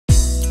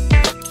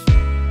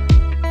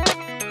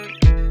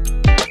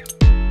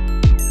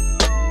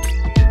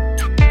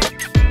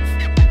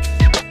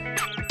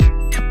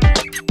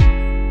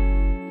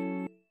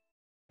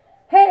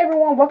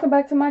welcome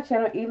back to my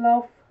channel,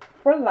 iLuv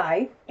for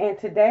Life. And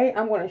today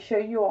I'm going to show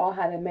you all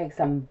how to make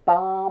some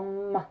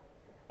bomb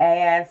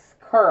ass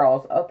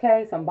curls.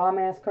 Okay, some bomb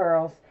ass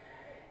curls.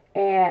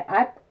 And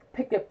I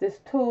picked up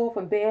this tool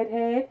from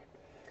Bedhead.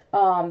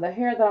 The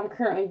hair that I'm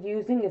currently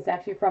using is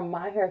actually from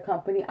my hair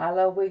company,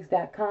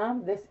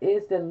 iLuvWigs.com. This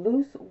is the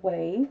loose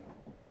wave.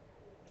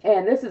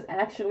 And this is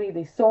actually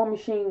the sewing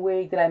machine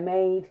wig that I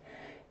made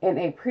in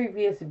a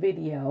previous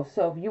video.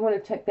 So if you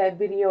want to check that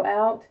video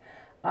out,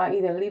 I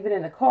either leave it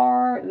in the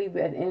card, leave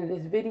it in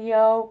this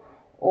video,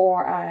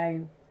 or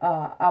I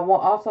will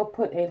also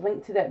put a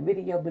link to that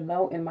video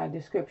below in my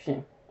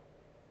description.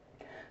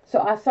 So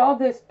I saw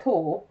this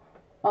tool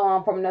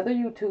from another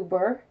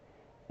YouTuber,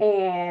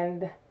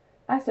 and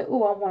I said,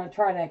 "Ooh, I want to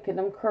try that because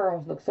them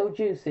curls look so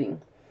juicy."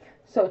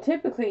 So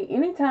typically,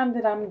 anytime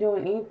that I'm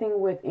doing anything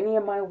with any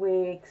of my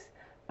wigs,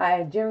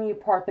 I generally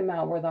part them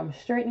out, whether I'm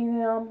straightening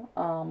them,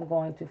 I'm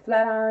going to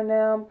flat iron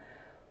them,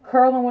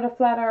 curling with a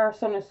flat iron,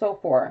 so on and so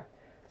forth.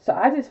 So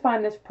I just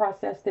find this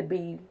process to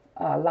be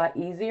a lot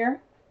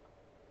easier.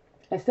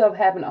 Instead of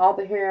having all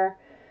the hair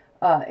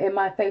in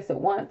my face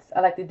at once, I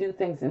like to do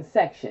things in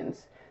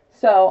sections.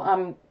 So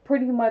I'm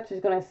pretty much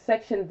just going to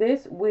section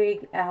this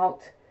wig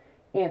out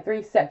in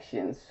 3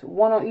 sections,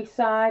 one on each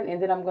side, and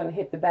then I'm going to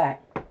hit the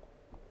back.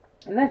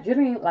 And that's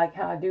generally like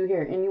how I do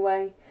hair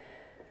anyway.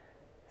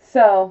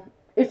 So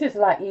it's just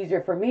a lot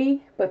easier for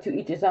me, but to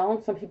each his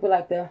own. Some people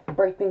like to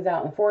break things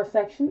out in 4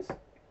 sections.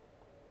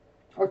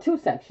 Or 2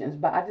 sections,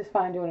 but I just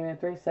find doing it in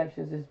 3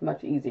 sections is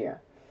much easier.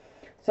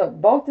 So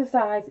both the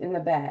sides and the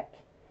back.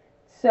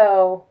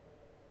 So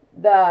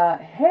the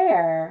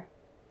hair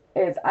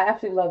is, I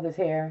absolutely love this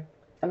hair.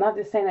 I'm not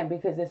just saying that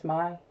because it's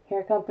my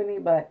hair company,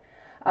 but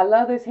I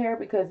love this hair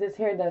because this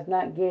hair does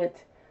not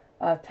get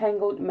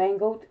tangled,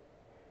 mangled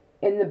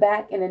in the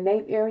back in the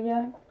nape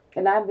area.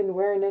 And I've been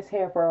wearing this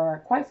hair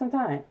for quite some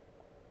time.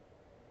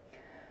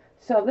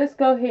 So let's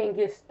go ahead and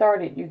get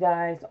started, you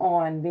guys,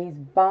 on these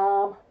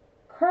bomb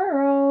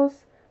curls.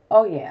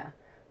 Oh yeah,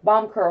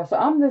 bomb curls. So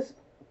I'm just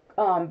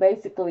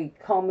basically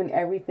combing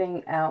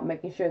everything out,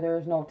 making sure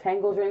there's no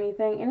tangles or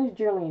anything, and it's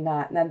generally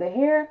not. Now the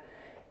hair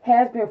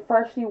has been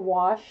freshly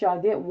washed, so I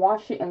did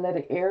wash it and let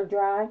it air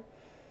dry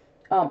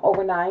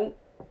overnight,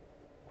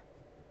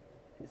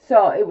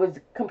 so it was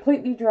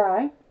completely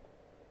dry.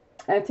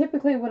 And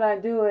typically what I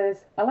do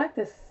is I like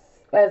to,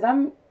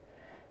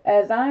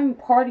 as I'm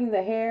parting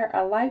the hair,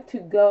 I like to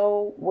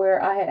go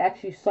where I had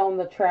actually sewn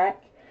the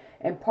track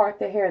and part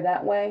the hair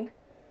that way.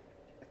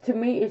 To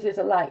me, it's just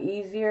a lot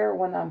easier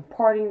when I'm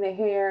parting the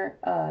hair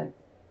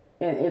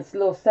in its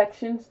little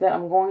sections that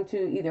I'm going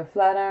to either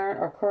flat iron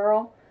or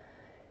curl.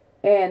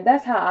 And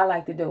that's how I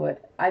like to do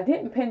it. I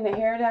didn't pin the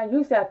hair down.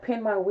 Usually I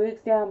pin my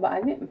wigs down, but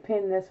I didn't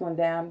pin this one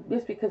down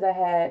just because I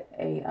had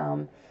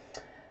a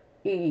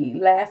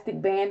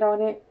elastic band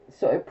on it,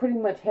 so it pretty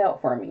much held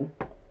for me.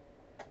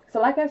 So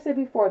like I said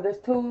before, this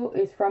tool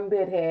is from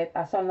Bedhead.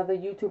 I saw another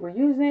YouTuber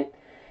using it.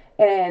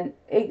 And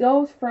it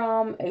goes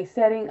from a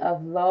setting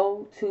of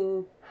low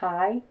to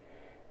high.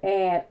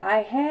 And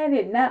I had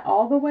it not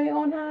all the way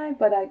on high,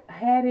 but I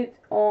had it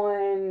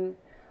on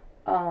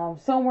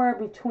somewhere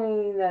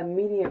between the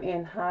medium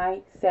and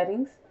high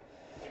settings.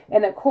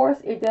 And of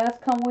course, it does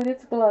come with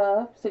its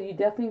glove. So you're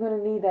definitely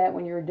going to need that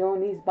when you're doing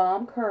these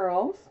bomb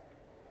curls.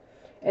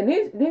 And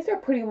these are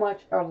pretty much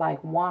are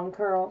like wand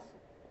curls.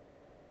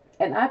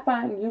 And I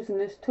find using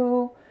this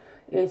tool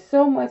is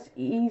so much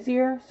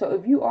easier. So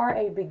if you are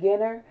a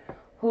beginner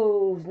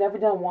who's never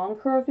done wand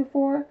curls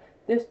before,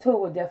 this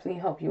tool will definitely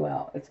help you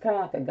out. It's kind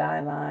of like a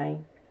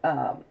guideline.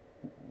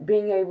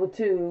 Being able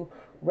to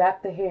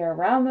wrap the hair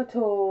around the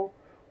tool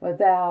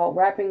without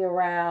wrapping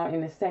around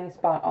in the same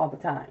spot all the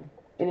time,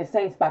 in the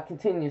same spot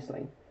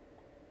continuously.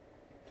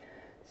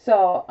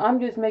 So I'm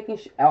just making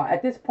sure,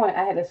 at this point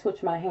I had to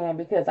switch my hand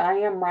because I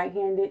am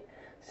right-handed.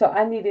 So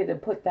I needed to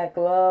put that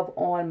glove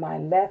on my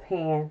left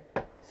hand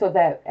so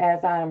that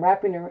as I'm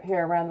wrapping the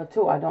hair around the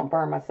tool, I don't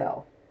burn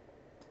myself.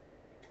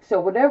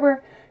 So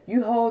whatever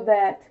you hold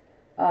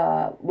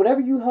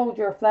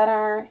your flat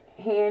iron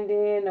hand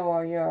in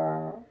or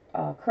your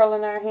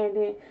curling iron hand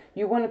in,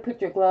 you want to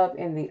put your glove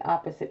in the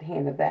opposite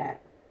hand of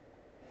that.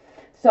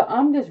 So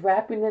I'm just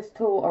wrapping this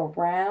tool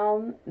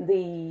around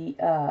the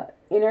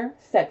inner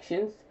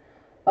sections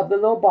of the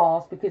little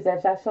balls because,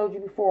 as I showed you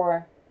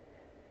before,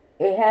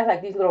 it has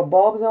like these little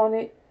bulbs on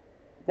it.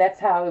 That's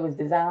how it was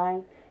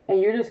designed. And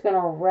you're just going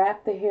to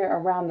wrap the hair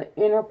around the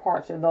inner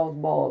parts of those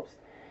bulbs.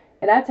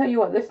 And I tell you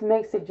what, this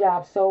makes the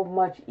job so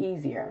much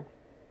easier.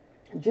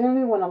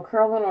 Generally, when I'm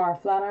curling or a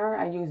flat iron,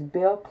 I use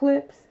bell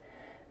clips.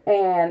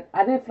 And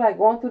I didn't feel like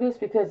going through this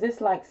because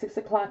it's like 6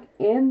 o'clock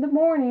in the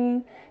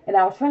morning. And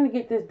I was trying to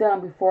get this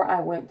done before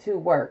I went to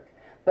work.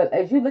 But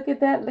as you look at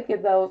that, look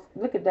at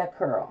that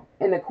curl.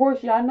 And of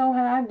course, y'all know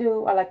how I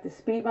do. I like to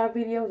speed my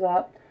videos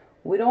up.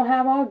 We don't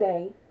have all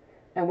day.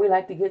 And we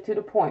like to get to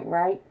the point,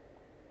 right?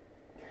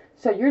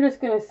 So you're just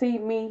going to see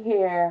me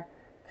here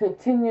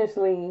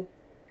continuously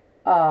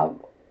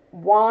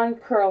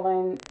wand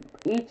curling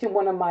each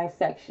one of my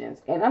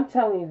sections. And I'm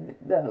telling you,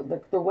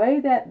 the way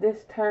that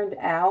this turned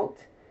out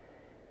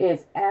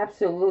is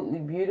absolutely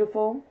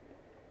beautiful.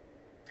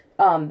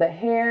 The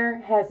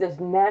hair has this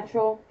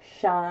natural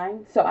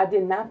shine, so I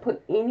did not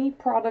put any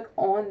product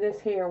on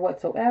this hair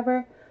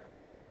whatsoever.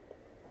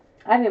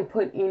 I didn't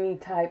put any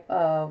type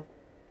of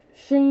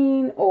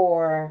sheen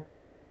or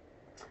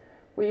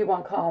what you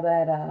want to call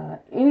that,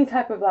 any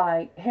type of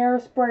like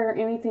hairspray or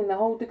anything to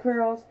hold the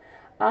curls.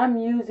 I'm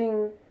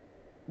using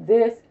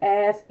this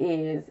as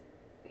is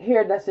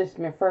hair that's just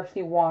been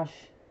freshly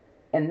washed,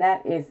 and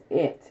that is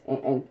it,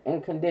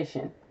 and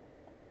condition.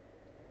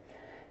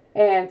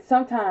 And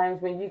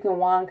sometimes when you can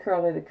wand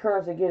curl it, the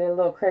curls will get a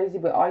little crazy,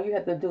 but all you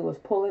have to do is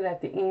pull it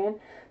at the end.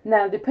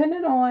 Now,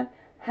 depending on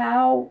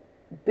how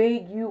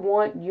big you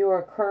want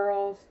your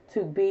curls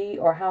to be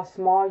or how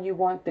small you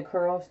want the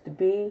curls to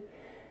be,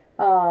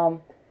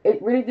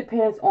 it really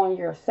depends on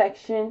your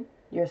sections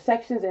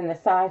and the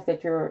size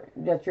that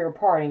you're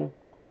parting.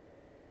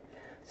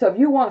 So if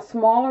you want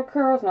smaller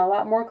curls and a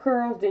lot more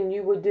curls, then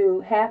you would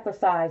do half the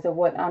size of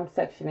what I'm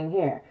sectioning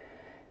here.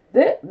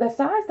 The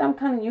size that I'm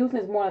kind of using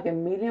is more like a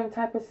medium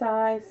type of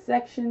size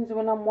sections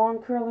when I'm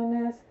wand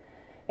curling this.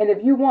 And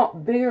if you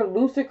want bigger,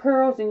 looser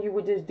curls, then you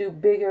would just do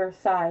bigger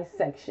size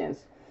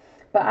sections.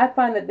 But I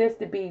find that this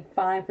to be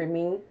fine for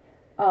me.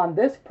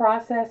 This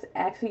process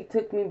actually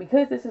took me,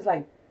 because this is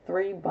like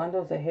 3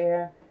 bundles of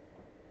hair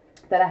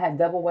that I had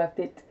double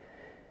wefted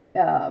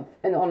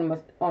and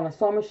on a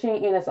sewing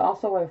machine, and it's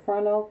also a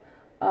frontal.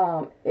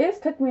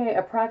 It took me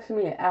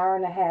approximately an hour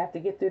and a half to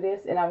get through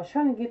this, and I was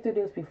trying to get through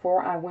this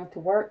before I went to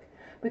work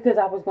because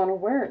I was going to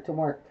wear it to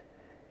work,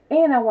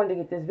 and I wanted to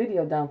get this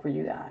video done for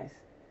you guys.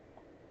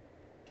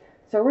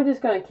 So we're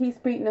just going to keep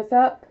speeding this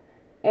up,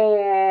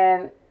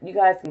 and you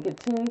guys can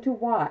continue to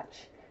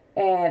watch.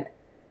 And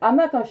I'm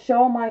not going to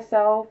show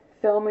myself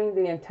filming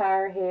the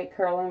entire head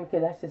curling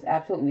because that's just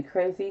absolutely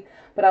crazy,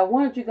 but I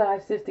wanted you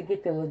guys just to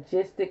get the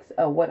logistics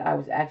of what I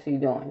was actually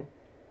doing.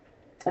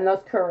 And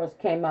those curls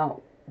came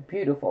out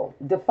beautiful,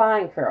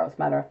 defined curls,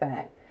 matter of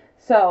fact.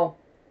 So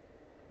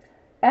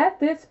at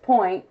this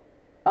point,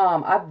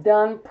 I've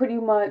done pretty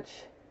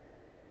much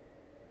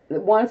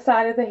one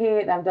side of the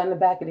head, and I've done the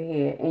back of the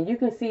head, and you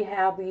can see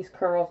how these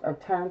curls are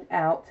turned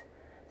out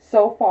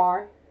so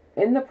far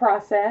in the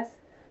process.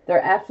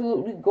 They're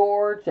absolutely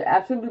gorgeous. They're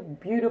absolutely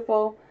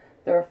beautiful.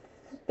 They're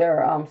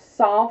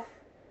soft,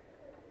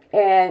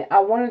 and I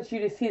wanted you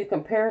to see the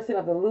comparison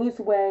of the loose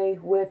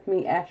wave with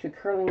me actually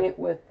curling it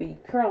with the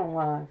curling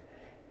line.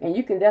 And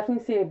you can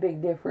definitely see a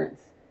big difference.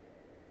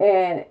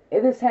 And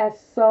it just has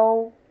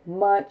so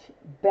much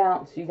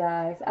bounce, you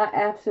guys. I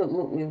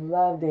absolutely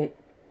loved it.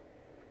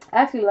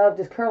 I actually love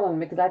just curling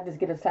because I just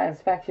get a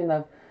satisfaction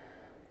of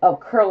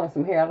curling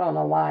some hair. I don't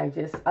know why.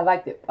 I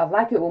like it. I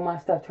like it when my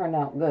stuff turned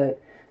out good.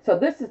 So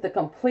this is the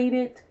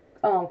completed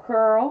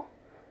curl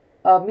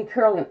of me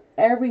curling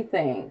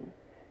everything.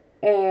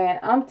 And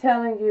I'm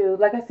telling you,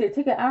 like I said, it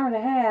took an hour and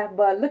a half,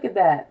 but look at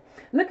that.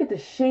 Look at the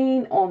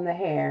sheen on the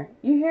hair.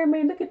 You hear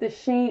me? Look at the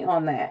sheen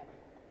on that.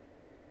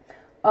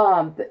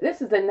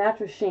 This is the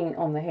natural sheen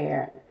on the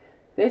hair.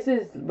 This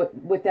is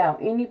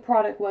without any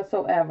product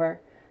whatsoever.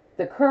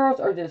 The curls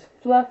are just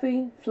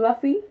fluffy.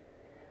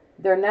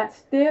 They're not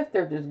stiff.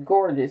 They're just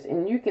gorgeous.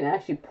 And you can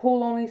actually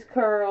pull on these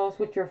curls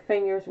with your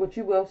fingers, which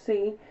you will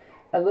see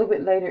a little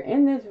bit later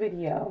in this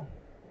video.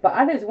 But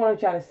I just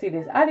wanted y'all to see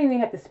this. I didn't even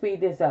have to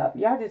speed this up.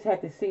 Y'all just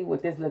had to see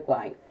what this looked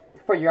like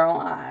for your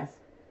own eyes.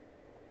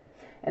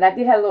 And I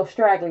did have a little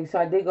straggly, so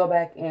I did go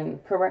back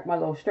and correct my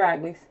little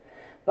stragglies.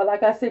 But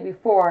like I said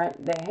before,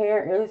 the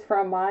hair is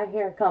from my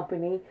hair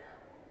company,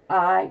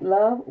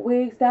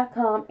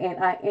 iLuvWigs.com.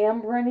 And I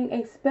am running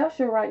a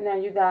special right now,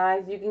 you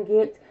guys. You can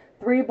get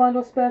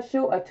 3-bundle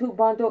special, a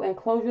 2-bundle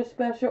enclosure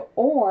special,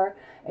 or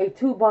a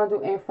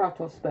 2-bundle and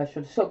frontal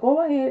special. So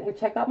go ahead and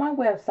check out my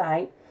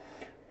website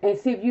and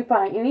see if you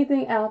find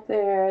anything out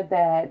there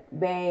that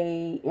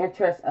may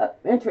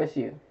interest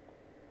you.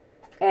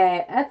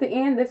 And at the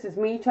end, this is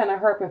me trying to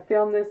hurry up and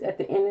film this at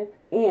the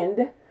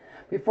end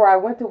before I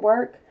went to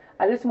work.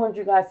 I just wanted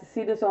you guys to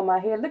see this on my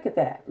head. Look at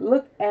that.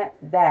 Look at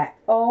that.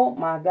 Oh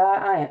my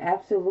God, I am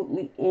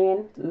absolutely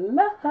in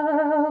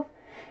love.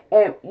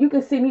 And you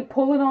can see me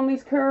pulling on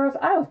these curls.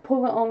 I was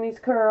pulling on these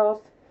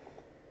curls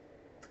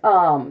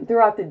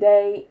throughout the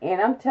day,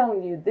 and I'm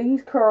telling you,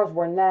 these curls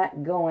were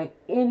not going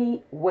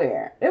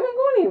anywhere. They weren't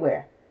going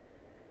anywhere.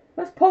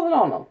 Let's pull it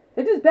on them.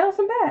 They're just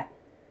bouncing back.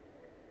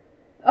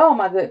 Oh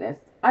my goodness.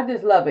 I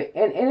just love it.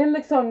 And it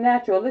looks so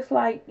natural. It looks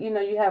like, you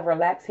know, you have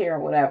relaxed hair or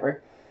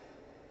whatever.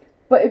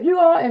 But if you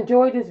all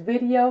enjoyed this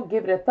video,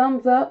 give it a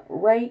thumbs up,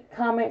 rate,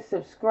 comment,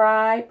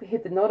 subscribe,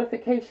 hit the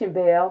notification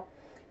bell,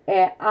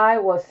 and I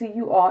will see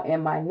you all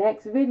in my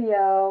next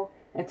video.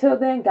 Until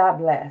then, God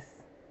bless.